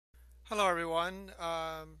Hello everyone.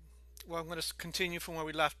 I'm going to continue from where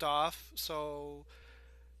we left off. So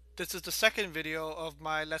this is the second video of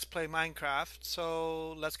my Let's Play Minecraft.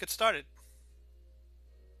 So let's get started.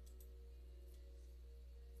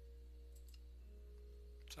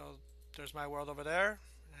 So there's my world over there,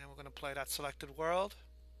 and we're going to play that selected world.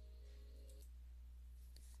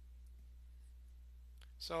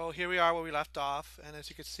 So here we are where we left off, and as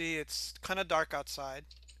you can see, it's kind of dark outside.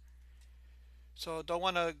 So don't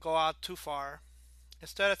want to go out too far.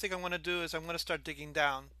 Instead, I think I'm going to do is I'm going to start digging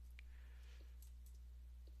down.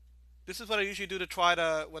 This is what I usually do to try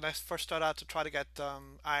to, when I first start out, to try to get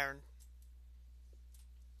iron.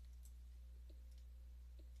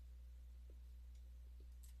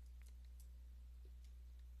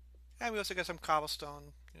 And we also get some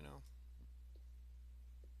cobblestone.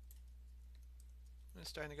 It's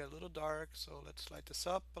starting to get a little dark, so let's light this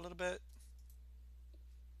up a little bit.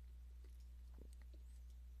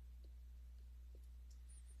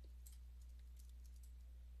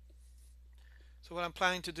 So what I'm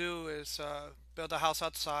planning to do is build a house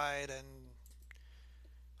outside and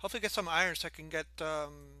hopefully get some iron so I can get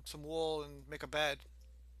some wool and make a bed.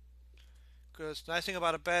 Because the nice thing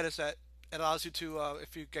about a bed is that it allows you to,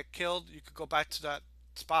 if you get killed, you could go back to that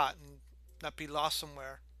spot and not be lost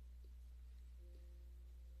somewhere.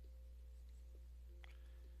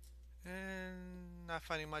 And not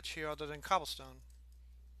finding much here other than cobblestone.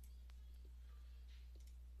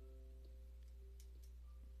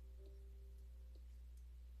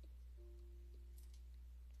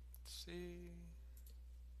 Let's see.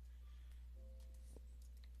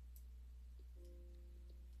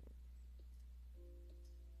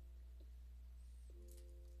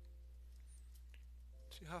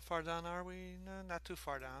 See how far down are we? No, not too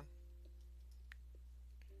far down.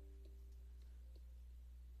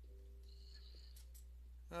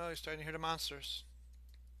 Oh, you're starting to hear the monsters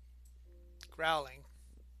growling.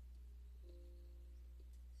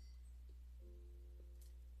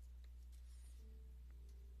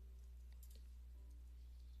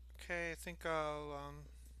 Okay, I think I'll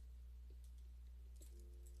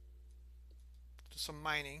do some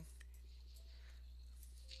mining.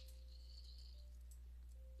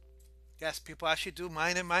 Yes, people actually do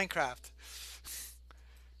mine in Minecraft.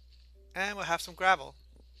 And we'll have some gravel.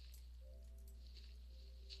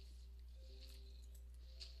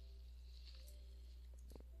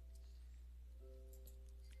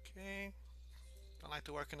 Okay, don't like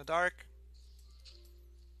to work in the dark.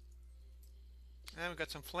 And we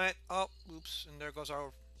got some flint. Oh, oops, and there goes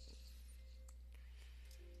our...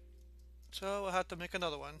 So we'll have to make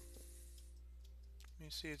another one. Let me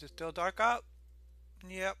see, is it still dark out?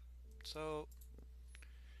 Yep. So,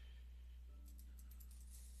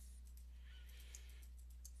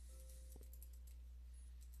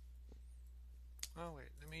 oh wait,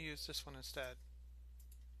 let me use this one instead.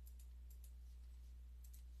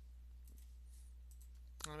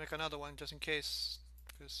 I'm gonna make another one just in case,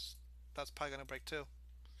 because that's probably gonna break too.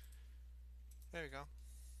 There we go.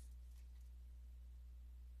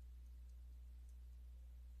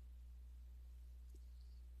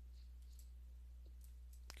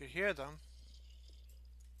 You can hear them.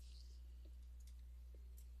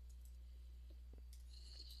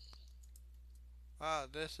 Wow,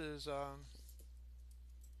 this is I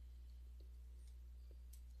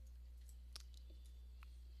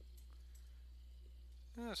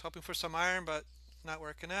was hoping for some iron, but not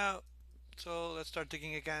working out. So let's start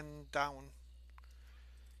digging again down.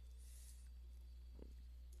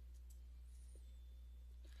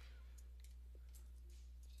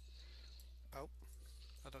 Oh,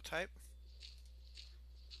 other type.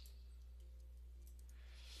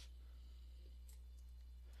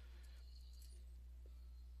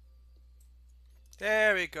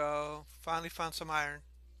 There we go. Finally found some iron.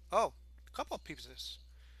 Oh, a couple of pieces.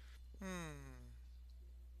 Hmm.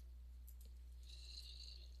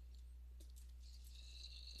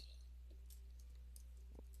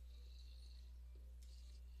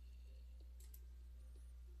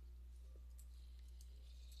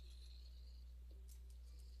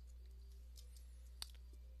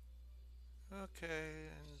 Okay,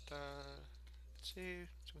 and let's see.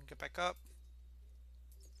 So we can get back up.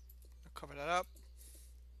 Cover that up.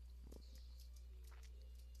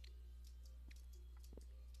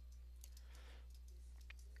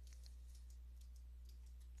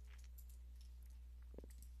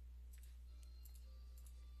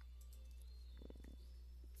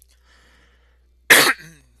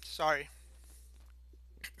 Sorry.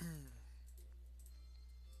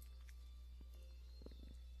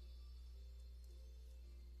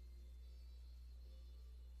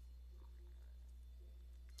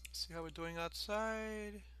 See how we're doing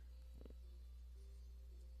outside.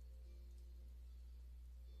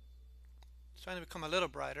 It's starting to become a little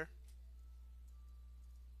brighter.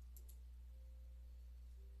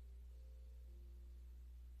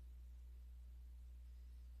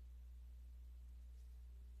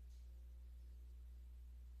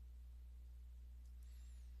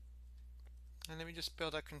 And let me just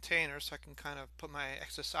build a container so I can kind of put my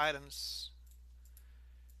excess items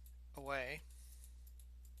away.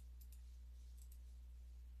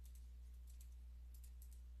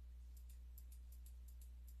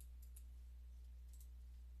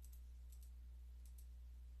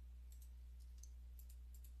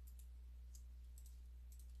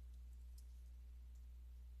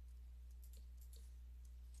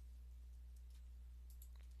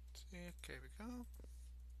 See, okay, we go.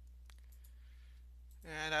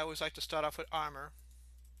 And I always like to start off with armor.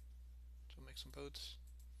 So make some boots.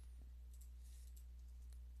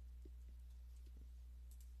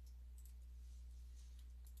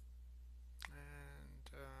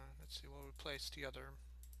 And let's see, we'll replace the other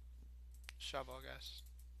shovel, I guess.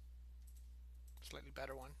 Slightly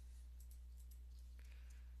better one.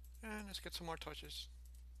 And let's get some more torches.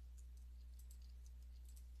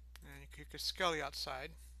 And you can get Skelly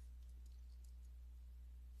outside.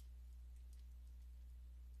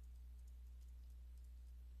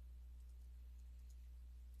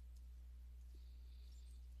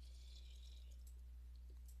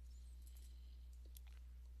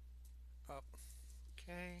 Up.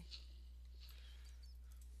 Okay.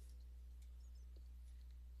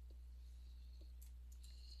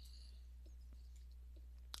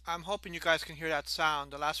 I'm hoping you guys can hear that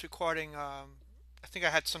sound. The last recording, I think I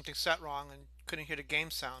had something set wrong and couldn't hear the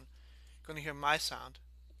game sound. Couldn't hear my sound.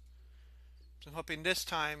 So I'm hoping this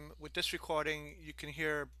time, with this recording, you can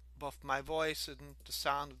hear both my voice and the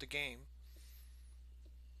sound of the game.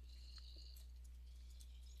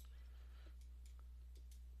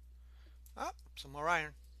 Ah, some more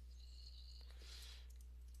iron.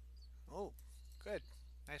 Oh, good.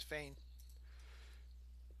 Nice vein.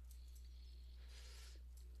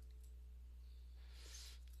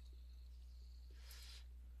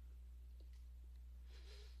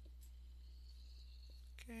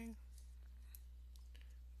 Okay.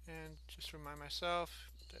 And just remind myself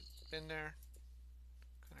that in there,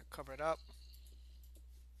 kind of cover it up.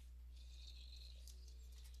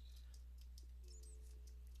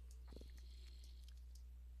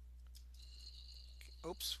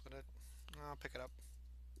 Oops, what did I'll pick it up.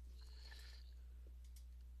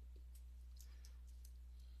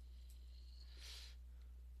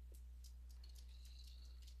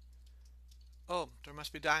 Oh, there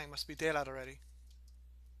must be dying. Must be daylight already.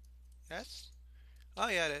 Yes? Oh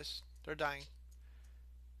yeah, it is. They're dying.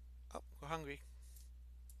 Oh, we're hungry.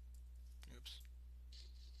 Oops.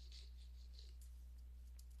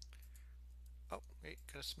 Oh, wait,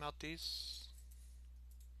 gotta smelt these.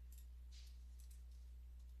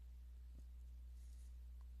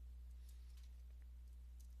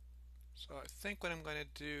 So I think what I'm gonna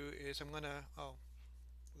do is I'm gonna, oh,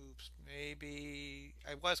 oops, maybe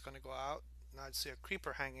I was gonna go out. Now I see a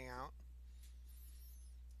creeper hanging out.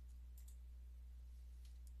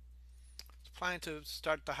 I was planning to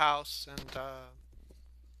start the house and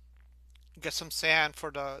get some sand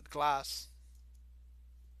for the glass.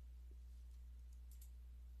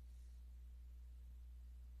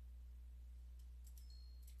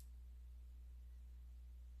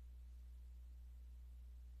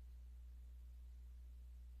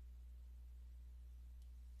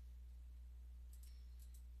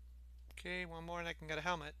 Okay, one more and I can get a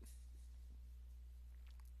helmet.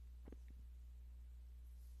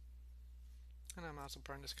 And I might also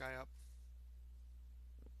burn this guy up.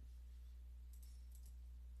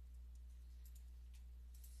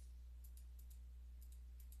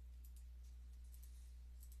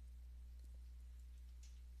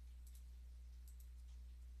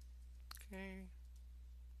 Okay.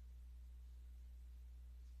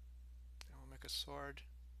 Then we'll make a sword.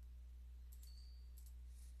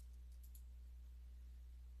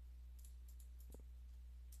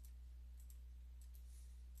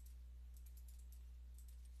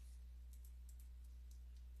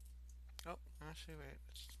 Oh, actually, wait.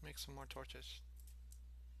 Let's make some more torches.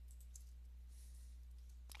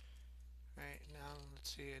 Right, now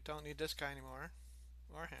let's see. I don't need this guy anymore.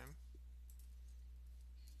 Or him.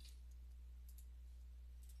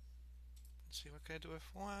 Let's see, what can I do with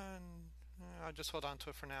one? I'll just hold on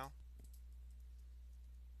to it for now.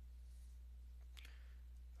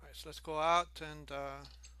 Alright, so let's go out and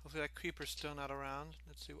hopefully that creeper's still not around.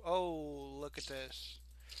 Let's see. Oh, look at this.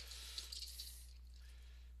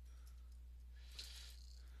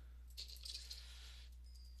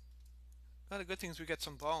 Well, the good thing is we get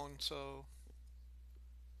some bone, so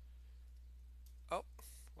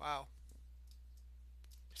Wow.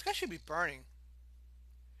 This guy should be burning.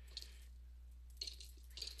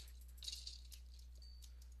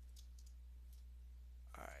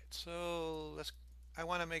 Alright, so let's. I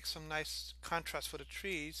want to make some nice contrast for the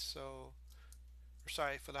trees, so. Or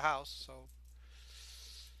sorry, for the house, so.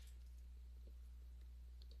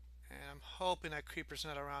 And I'm hoping that creeper's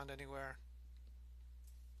not around anywhere.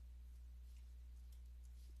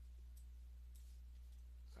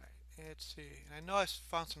 Alright, let's see. And I know I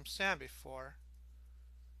found some sand before.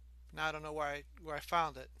 Now I don't know where I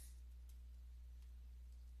found it.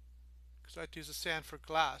 Because I like to use the sand for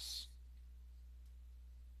glass.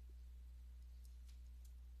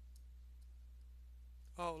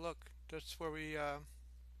 Oh, look. That's where we. Yeah,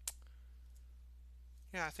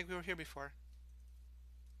 I think we were here before.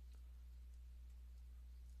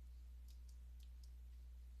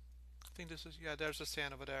 I think this is. Yeah, there's the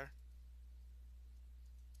sand over there.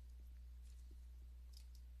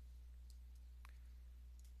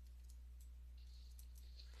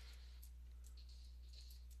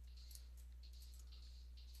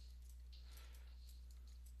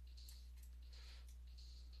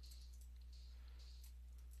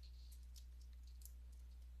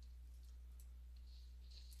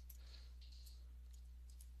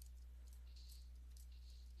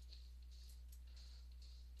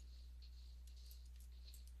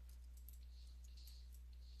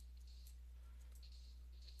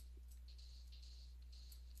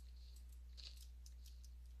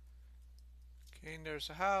 Okay, and there's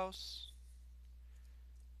a house.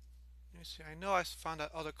 Let me see. I know I found that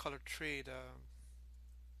other colored tree. I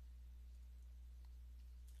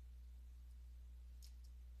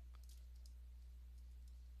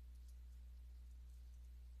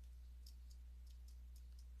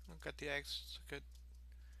got the eggs. So I could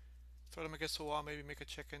throw them against the wall. Maybe make a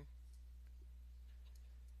chicken.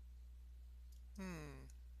 Hmm.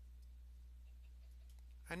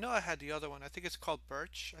 I know I had the other one. I think it's called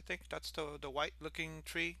birch. I think that's the white looking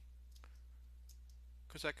tree.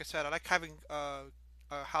 Because like I said, I like having a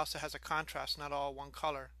house that has a contrast, not all one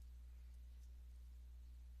color.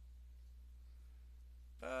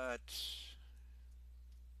 But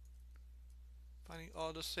finding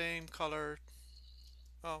all the same color.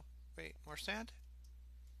 Oh, wait, more sand?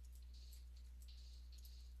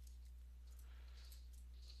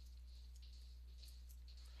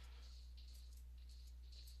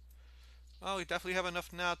 Oh, we definitely have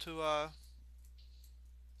enough now to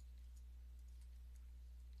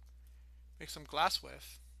make some glass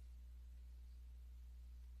with.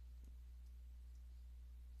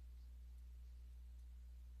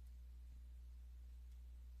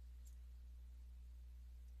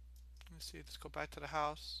 Let's see, let's go back to the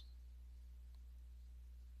house.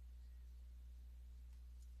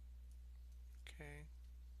 Okay.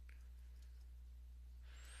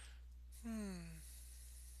 Hmm.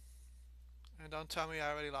 And don't tell me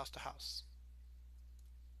I already lost the house.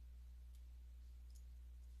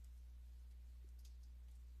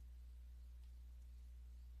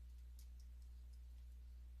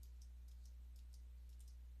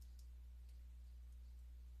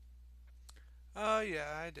 Oh,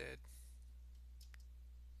 yeah, I did.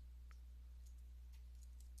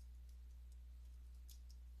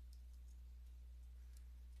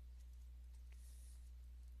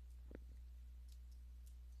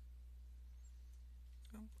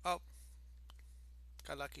 Oh,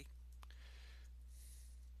 got lucky.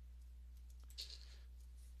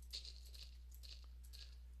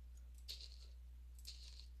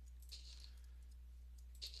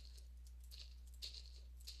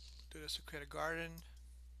 Do this to create a garden.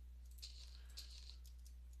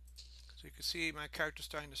 So you can see my character's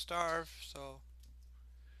starting to starve, so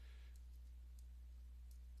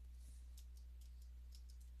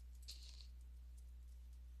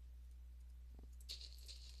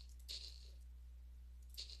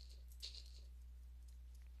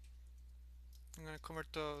I'm gonna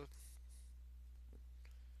convert the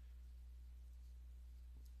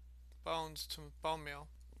bones to bone meal.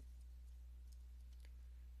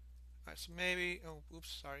 Alright, so maybe, oh, oops,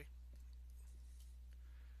 sorry.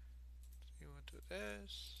 You want to do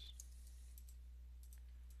this,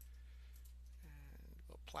 and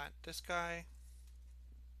we'll plant this guy.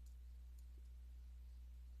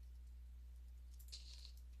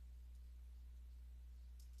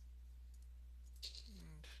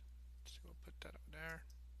 And so we'll put that over there.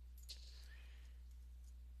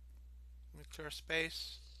 Let me clear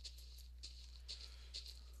space.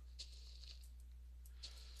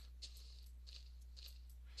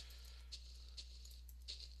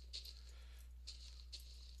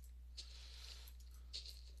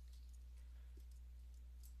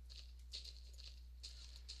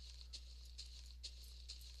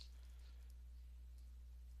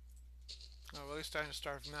 really starting to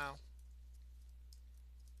starve now.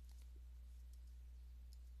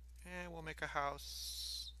 And we'll make a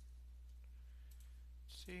house.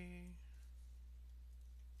 See.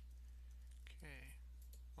 Okay.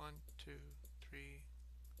 1, 2, 3,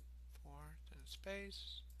 4, then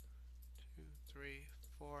space. 2, 3,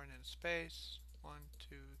 4, and then space. 1,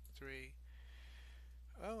 2, 3.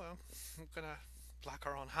 Oh well, I'm gonna block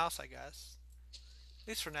our own house, I guess. At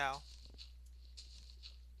least for now.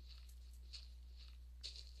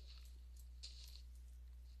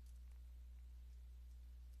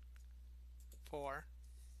 4.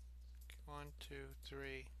 1, 2,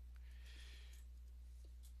 3,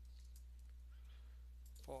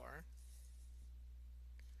 4.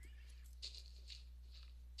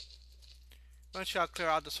 Eventually I'll clear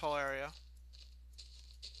out this whole area.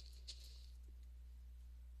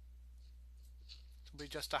 It'll be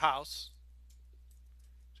just a house.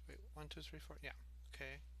 So wait, 1, 2, 3, 4. Yeah.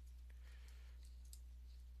 Okay.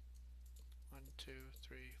 1, 2,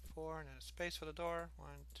 3, 4, and then a space for the door. 1,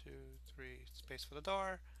 2, 3, space for the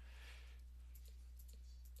door.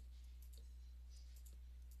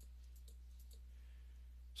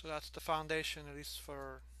 So that's the foundation, at least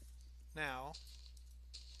for now.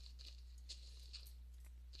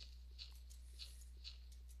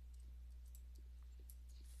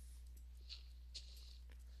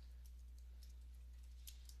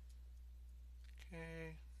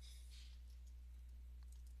 Okay.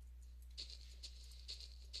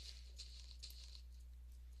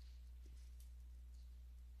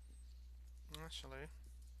 Actually,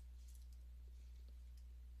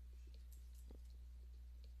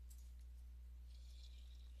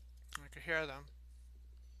 I can hear them.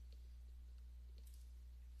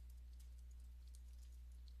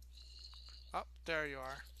 Oh, there you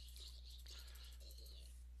are.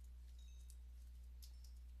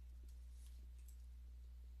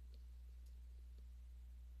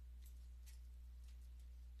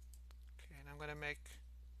 Okay, and I'm going to make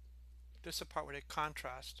this a part where they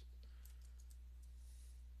contrast.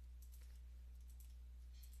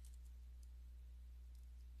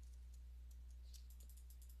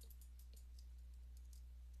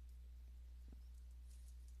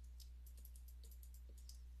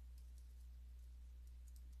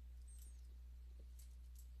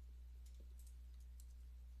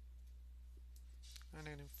 I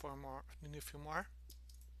need four more. Need a few more.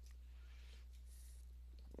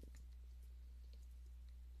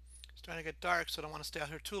 It's starting to get dark, so I don't want to stay out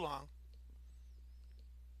here too long.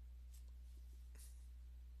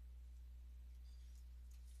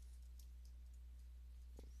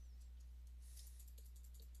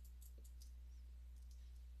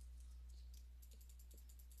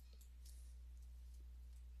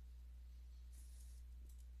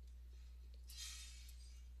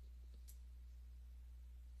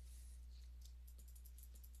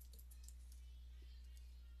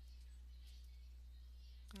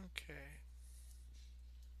 Okay.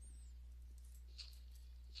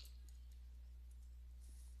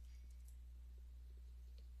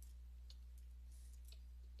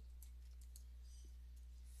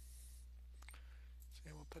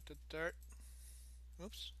 So we'll put the dirt.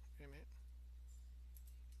 Oops. Wait a minute.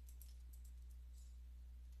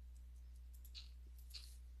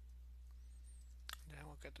 Then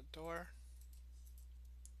we'll get the door.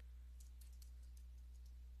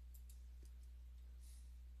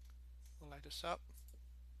 We'll light this up.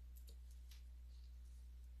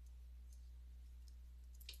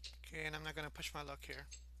 Okay, and I'm not going to push my luck here.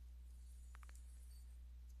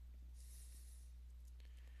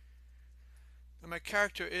 Now my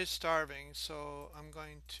character is starving, so I'm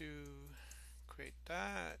going to create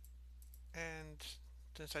that. And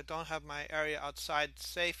since I don't have my area outside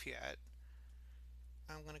safe yet,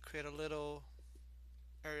 I'm going to create a little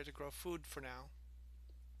area to grow food for now.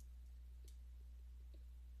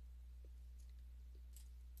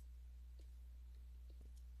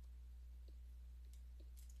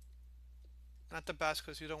 Not the best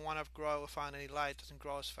because you don't want to grow without any light. It doesn't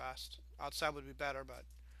grow as fast. Outside would be better, but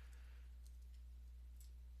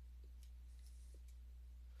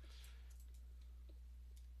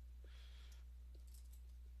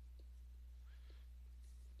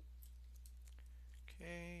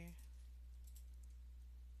okay.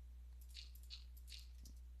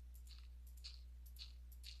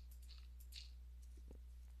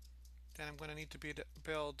 Then I'm going to need to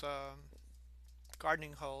build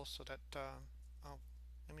gardening holes so that oh,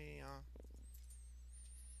 let me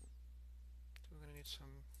we're going to need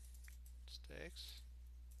some sticks.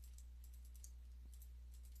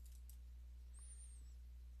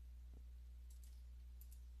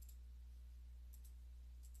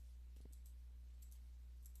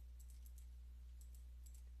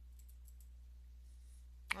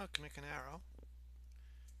 Oh, I can make an arrow.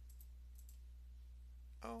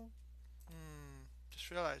 Oh, just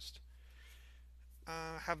realized.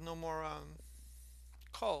 I have no more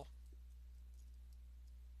coal.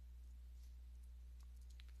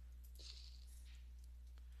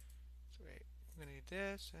 So wait, I'm gonna need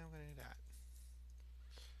this and I'm gonna need that.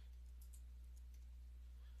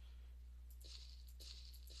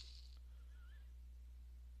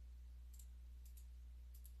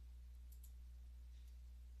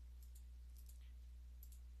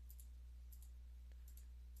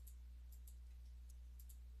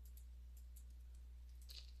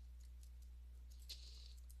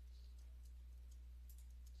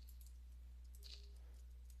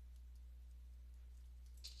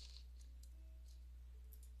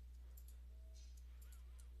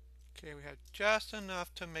 Okay, we have just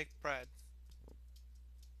enough to make bread.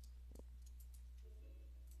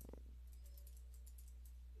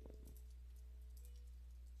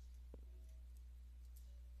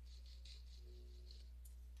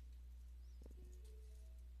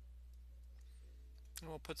 And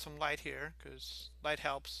we'll put some light here because light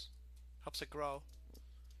helps it grow.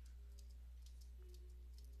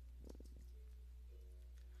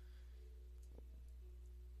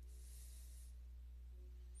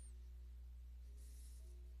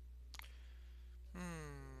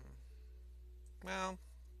 Hmm. Well,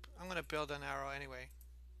 I'm gonna build an arrow anyway.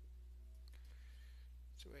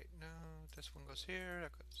 So wait, no, this one goes here,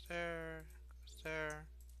 that goes there, goes there.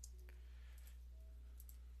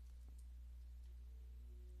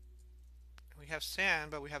 We have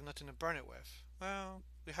sand, but we have nothing to burn it with. Well,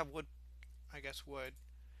 we have wood, I guess wood.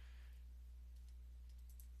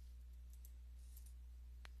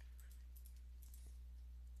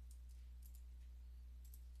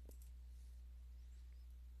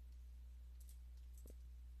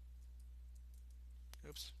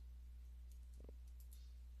 Oops.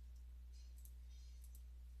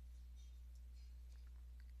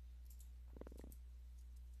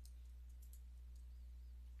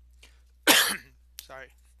 Sorry.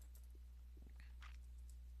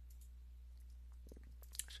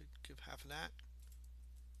 I should give half of that.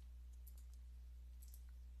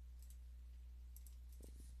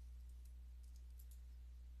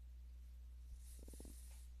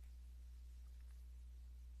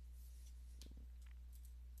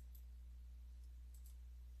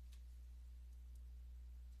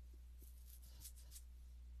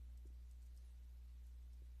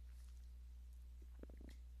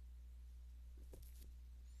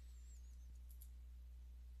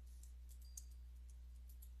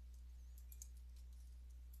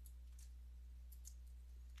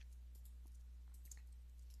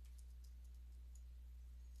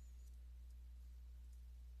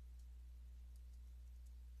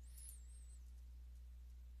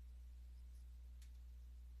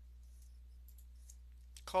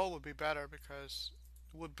 Coal would be better because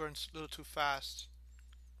wood burns a little too fast.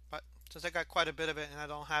 But since I got quite a bit of it and I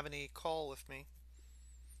don't have any coal with me,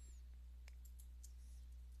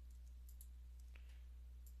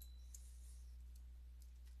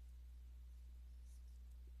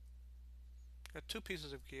 I got two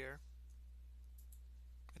pieces of gear.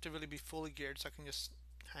 I have to really be fully geared so I can just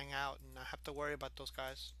hang out and not have to worry about those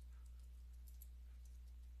guys.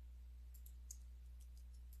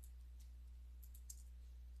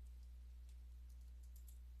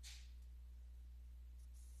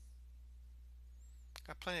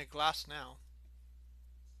 Got plenty of glass now.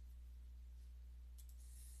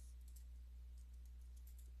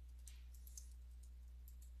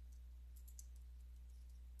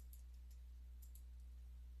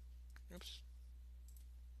 Oops.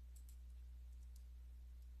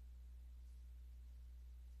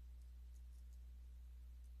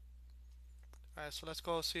 Alright, so let's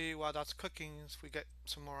go see while that's cooking if we get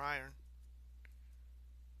some more iron.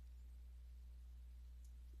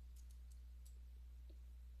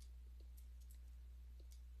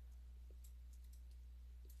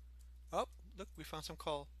 Oh, look, we found some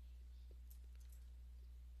coal.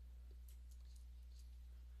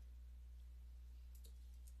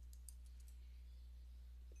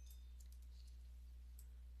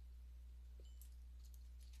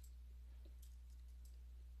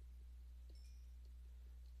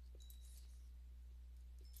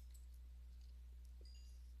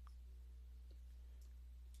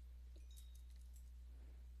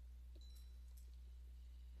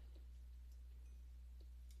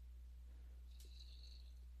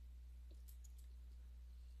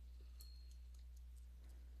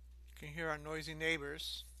 You can hear our noisy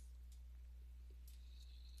neighbors.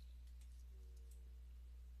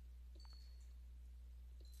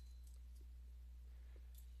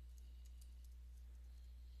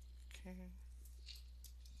 Okay.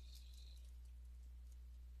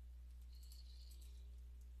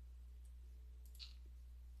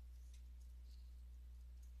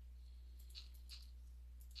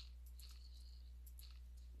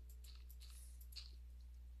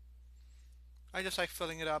 I just like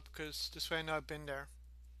filling it up because this way I know I've been there.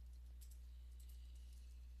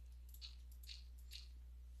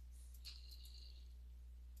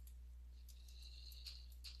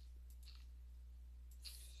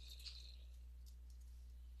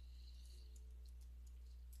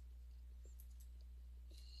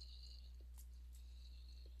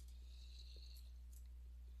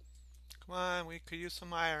 Come on, we could use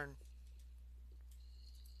some iron.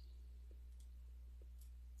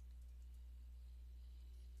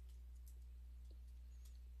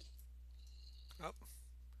 Oh,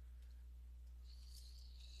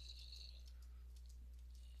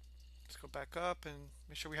 let's go back up and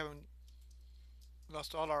make sure we haven't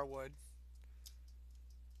lost all our wood.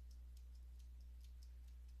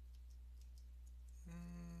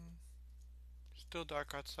 Mm, still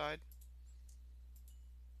dark outside.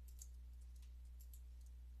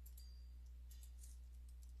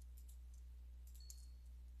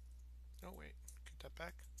 Oh wait, get that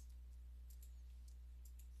back.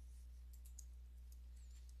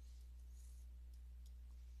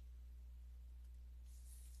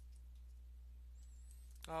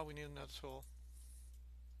 Oh, we need another tool.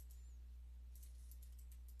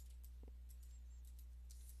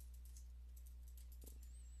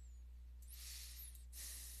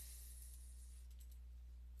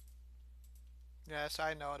 Yes,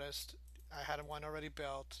 I noticed. I had one already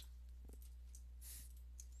built.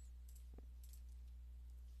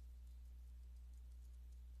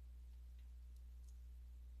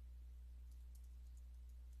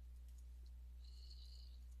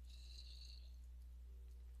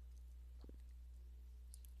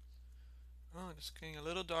 Oh, it's getting a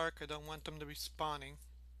little dark. I don't want them to be spawning.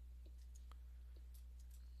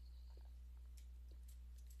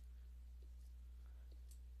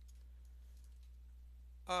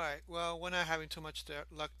 Alright, well, we're not having too much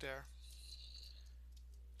luck there.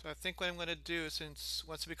 So I think what I'm going to do, since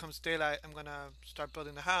once it becomes daylight, I'm going to start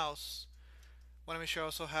building the house. Want to make sure I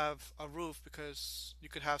also have a roof because you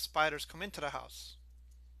could have spiders come into the house.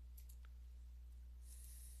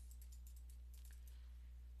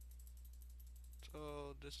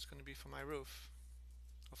 So this is going to be for my roof.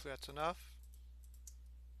 Hopefully that's enough.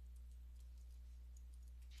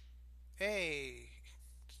 Hey,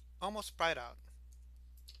 almost bright out.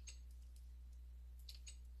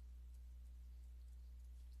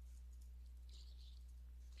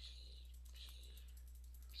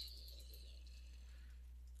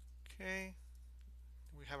 Okay,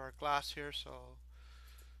 we have our glass here, so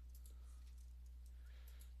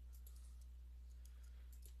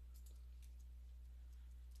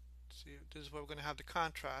see, this is where we're going to have the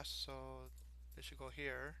contrast, so this should go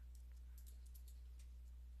here.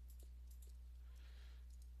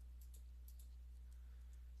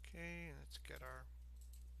 Okay, let's get our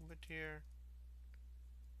wood here.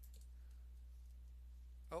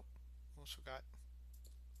 Oh, almost forgot.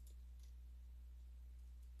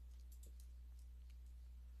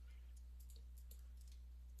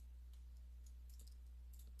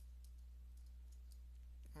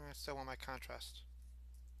 I still want my contrast.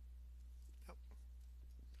 Nope.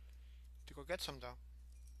 Need to go get some though.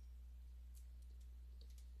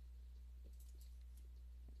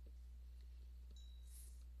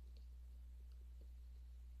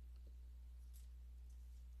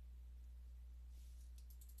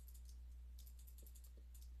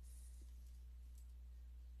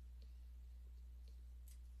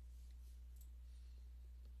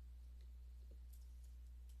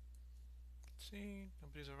 Let's see,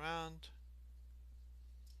 nobody's around.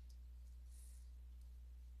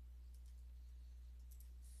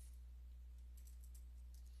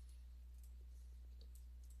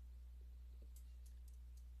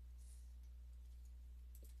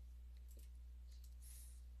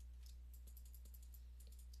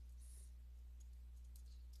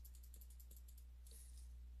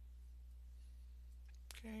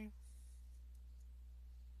 Okay.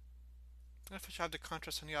 I should have the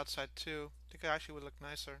contrast on the outside too. I think it actually would look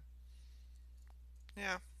nicer.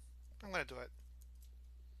 Yeah, I'm gonna do it.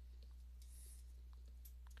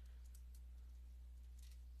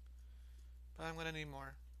 But I'm gonna need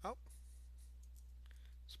more. Oh,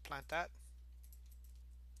 let's plant that.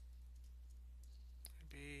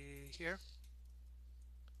 Maybe here.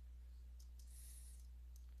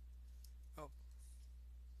 Oh,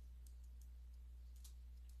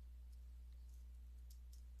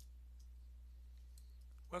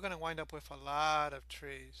 we're gonna wind up with a lot of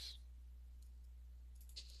trees.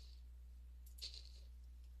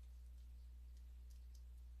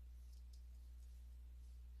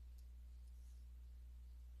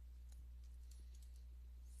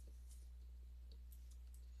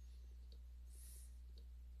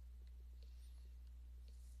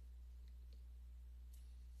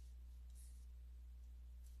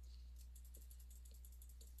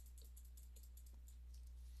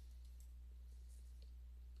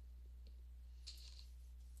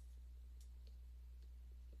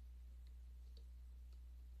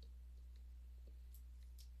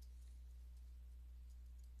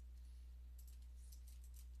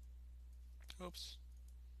 Oops.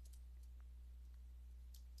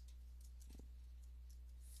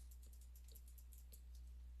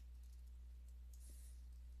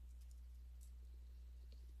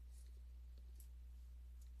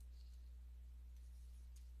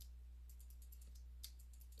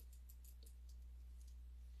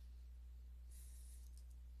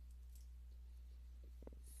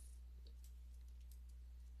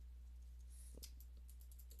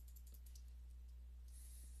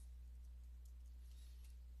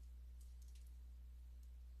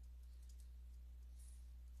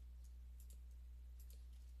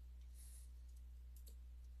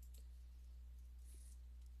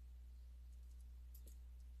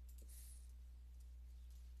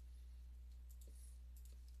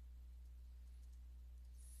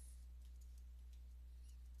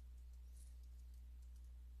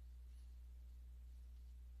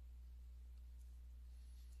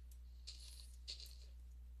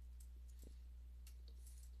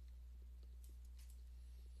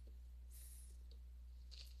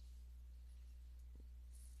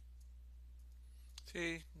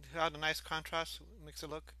 See how the nice contrast makes it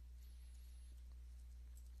look?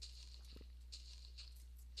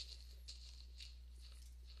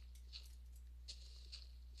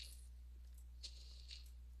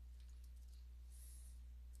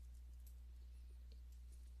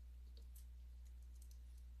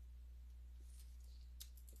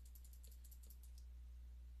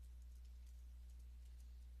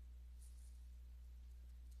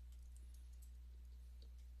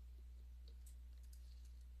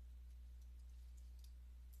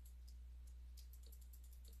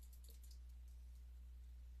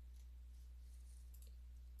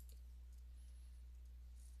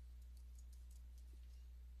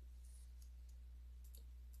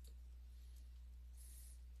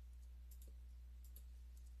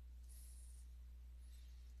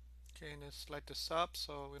 Okay, and let's light this up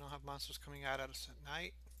so we don't have monsters coming out at us at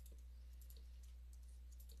night.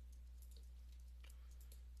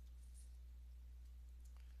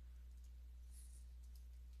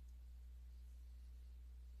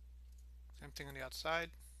 Same thing on the outside.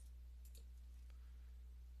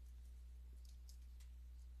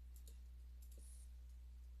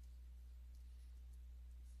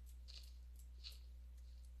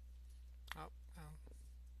 Oh,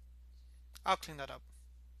 I'll clean that up.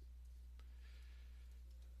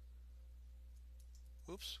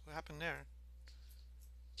 Oops, what happened there?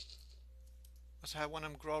 Must have had one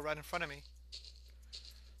of them grow right in front of me.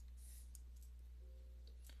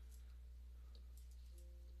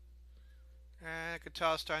 And I could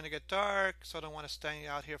tell it's starting to get dark, so I don't want to stay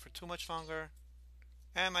out here for too much longer.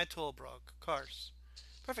 And my tool broke, of course.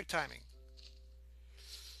 Perfect timing.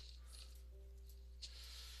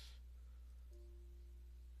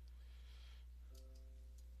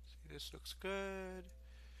 See, this looks good.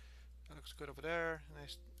 That looks good over there. And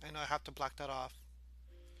I know I have to block that off.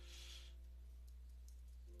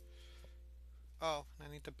 Oh,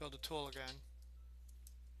 I need to build a tool again.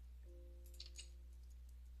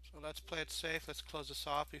 So let's play it safe. Let's close this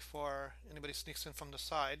off before anybody sneaks in from the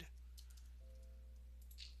side.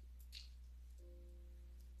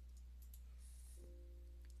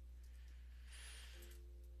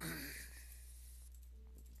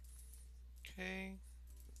 Okay.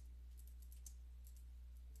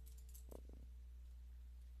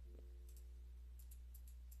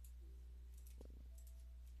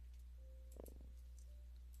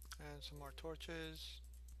 And some more torches.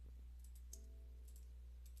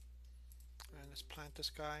 And let's plant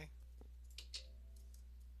this guy.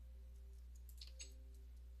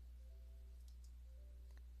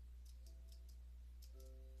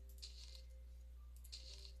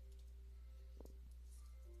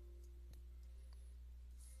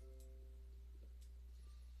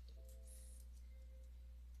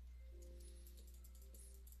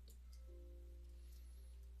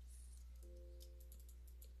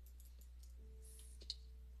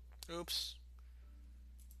 Oops.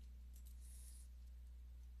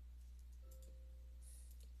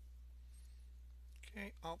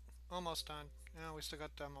 Okay. Oh, almost done. Now we still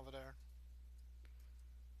got them over there.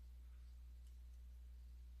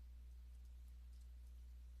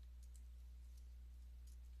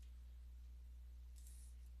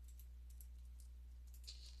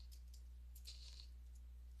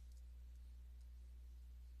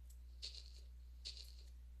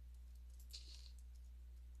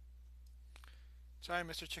 Sorry,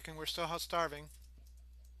 Mr. Chicken. We're still starving.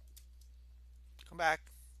 Come back.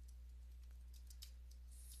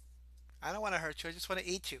 I don't want to hurt you. I just want to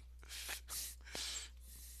eat you.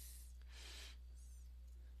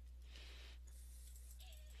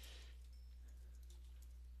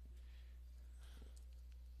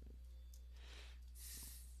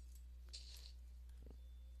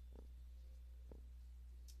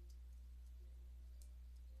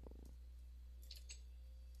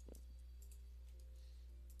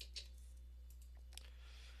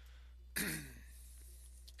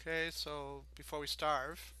 Okay, so before we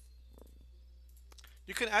starve,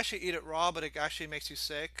 you can actually eat it raw, but it actually makes you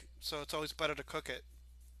sick, so it's always better to cook it.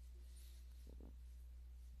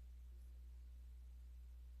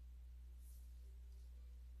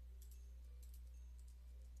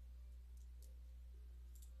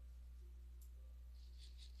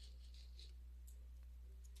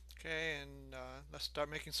 Okay, and let's start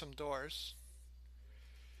making some doors.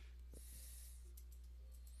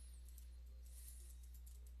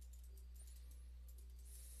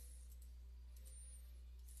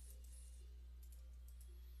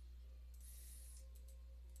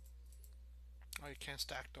 Oh, you can't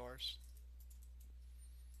stack doors.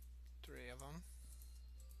 Three of them.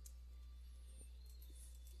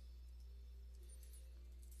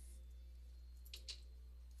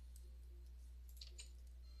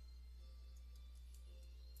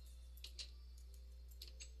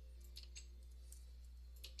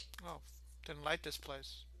 Oh, didn't light this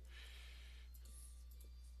place.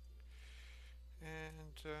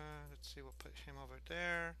 And let's see, we'll put him over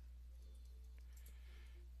there.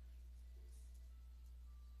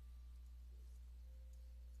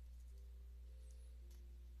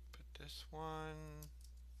 Put this one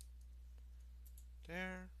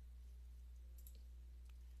there.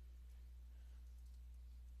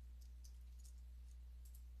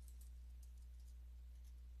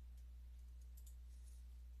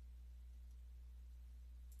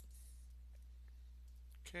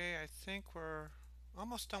 Okay, I think we're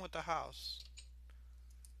almost done with the house.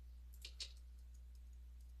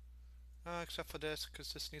 Except for this,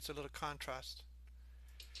 because this needs a little contrast.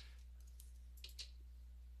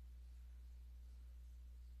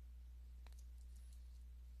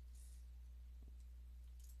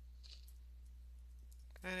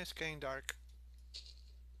 And it's getting dark.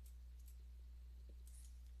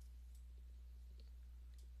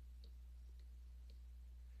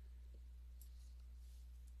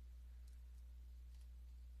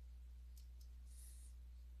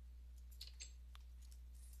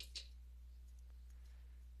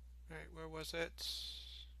 Alright, where was it?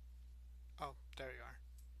 Oh, there you are.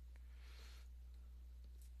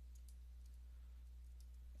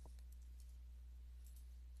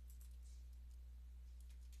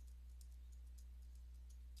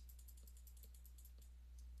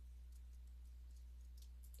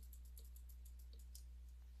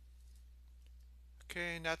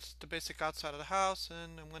 Okay, and that's the basic outside of the house,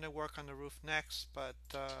 and I'm going to work on the roof next, but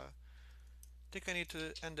I think I need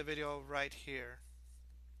to end the video right here.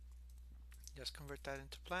 Just convert that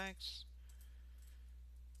into planks.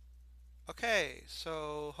 Okay,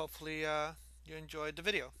 so hopefully you enjoyed the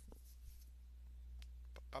video.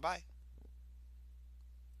 Bye-bye.